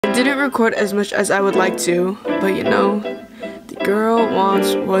didn't record as much as I would like to, but you know, the girl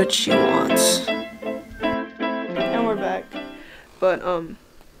wants what she wants. And we're back. But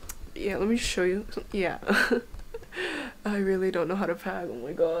yeah, let me show you. Yeah. I really don't know how to pack. Oh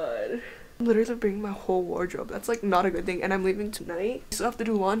my god. I'm literally bringing my whole wardrobe. That's like not a good thing. And I'm leaving tonight. I still have to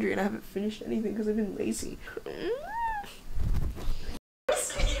do laundry and I haven't finished anything because I've been lazy.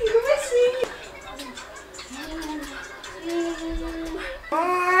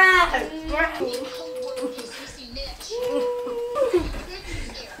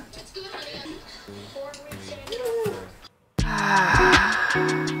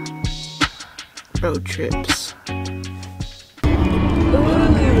 Road trips.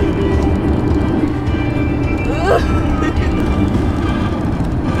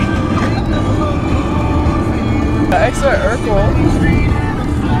 Extra Urkel.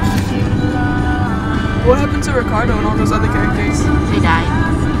 What happened to Ricardo and all those other characters? They died.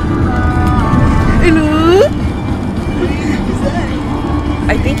 Hello?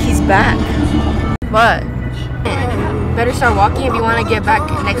 I think he's back. What? Better start walking if you want to get back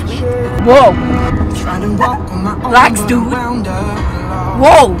next week. Whoa! Relax, dude.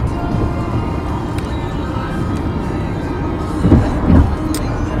 Whoa!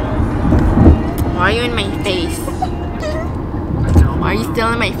 Why are you in my face? Why are you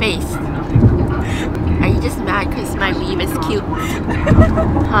still in my face? Are you just mad because my weave is cute?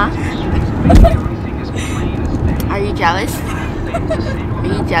 Huh? Are you jealous? Are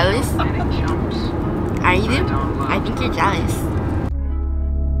you jealous? Are you? I think you're jealous.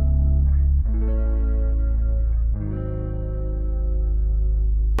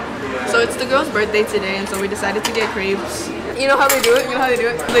 So it's the girl's birthday today, and so we decided to get crepes. You know how they do it? You know how they do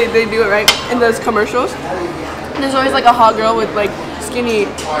it? They do it right in those commercials. There's always like a hot girl with like skinny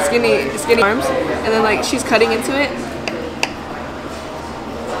arms, and then like she's cutting into it.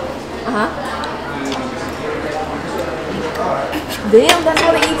 Damn, that's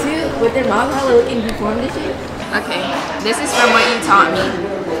how they eat too? With their mouth how they're looking deformed and shit? Okay, this is from what you taught me.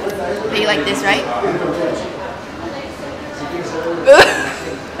 You like this, right?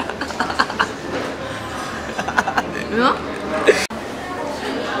 No?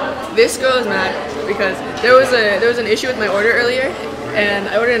 This girl is mad because there was an issue with my order earlier, and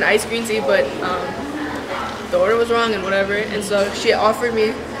I ordered an iced green tea, but the order was wrong and whatever, and so she offered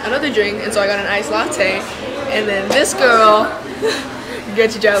me another drink, and so I got an iced latte, and then this girl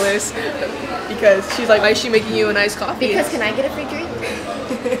gets jealous because she's like, why is she making you an iced coffee? Because can I get a free drink?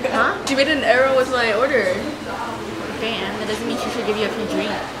 Huh? She made an error with my order. Damn, that doesn't mean she should give you a free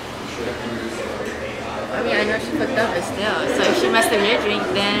drink. I mean, I know she fucked up, but still. So if she messed up your drink,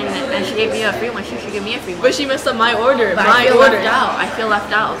 then and she gave you a free one, she should give me a free one. But she messed up my order. But my I feel order. left out. I feel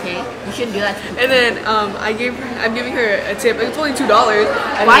left out. Okay, you shouldn't do that to me. And then I'm giving her a tip. It's only $2.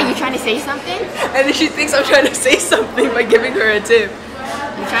 Why? You trying to say something? And then she thinks I'm trying to say something by giving her a tip.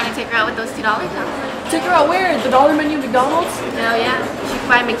 You trying to take her out with those $2 now? Take her out where? The dollar menu of McDonald's? Hell yeah. She can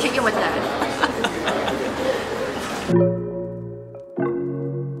buy McChicken with that.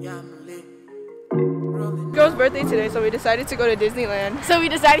 Girl's birthday today, so we decided to go to Disneyland.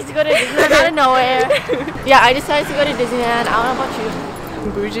 Out of nowhere. Yeah, I decided to go to Disneyland. I don't know about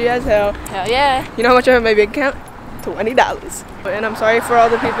you. Bougie as hell. Hell yeah. You know how much I have in my bank account? $20. And I'm sorry for all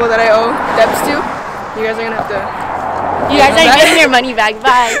the people that I owe debts to. You guys are gonna have to... You guys are getting your money back.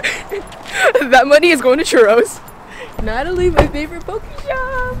 Bye. That money is going to churros. Natalie, my favorite Poke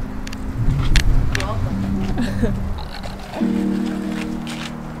Shop.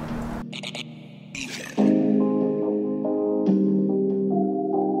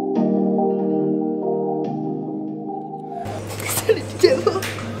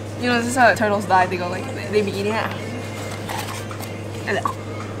 You know, this is how turtles die. They go like, they be eating it. And then,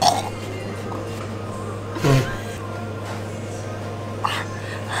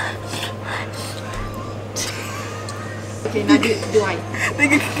 Okay, now do I.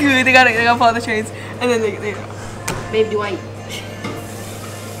 they gotta follow the trains, and then they Babe, do I.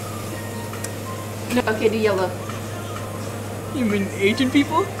 No, okay, do yellow. You mean Asian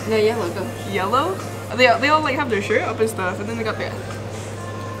people? No, yellow, go. Yellow? They all like have their shirt up and stuff, and then they got their...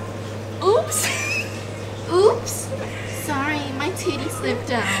 Oops! Oops! Sorry, my titty slipped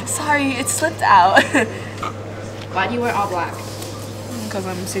out. Sorry, it slipped out. Why do you wear all black? Because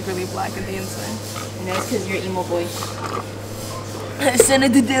I'm secretly black at the inside. And that's because you're emo boy. Son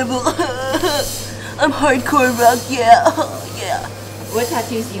of the devil. I'm hardcore rock, yeah. Yeah. What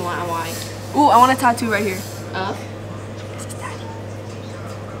tattoos do you want and why? Ooh, I want a tattoo right here. Of?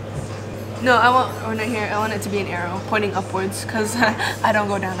 No, I want, or not here, I want it to be an arrow pointing upwards because I don't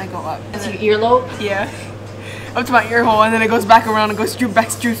go down, I go up. It's your earlobe? Yeah. up to my ear hole, and then it goes back around and goes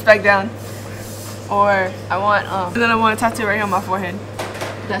droops back down. Or I want and then I want a tattoo right here on my forehead.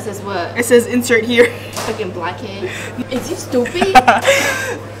 That says what? It says insert here. Fucking blackhead. Is you stupid?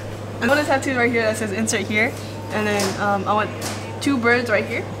 I want a tattoo right here that says insert here, and then I want 2 birds right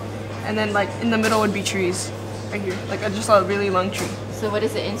here, and then like in the middle would be trees right here, like just a really long tree. So what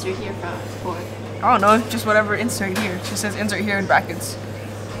is the insert here for? I don't know, just whatever insert here. It just says insert here in brackets.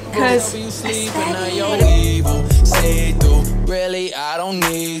 Because really, I don't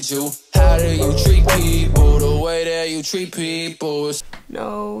need you. How do you treat people? The way that you treat people.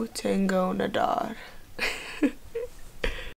 No tango nadar.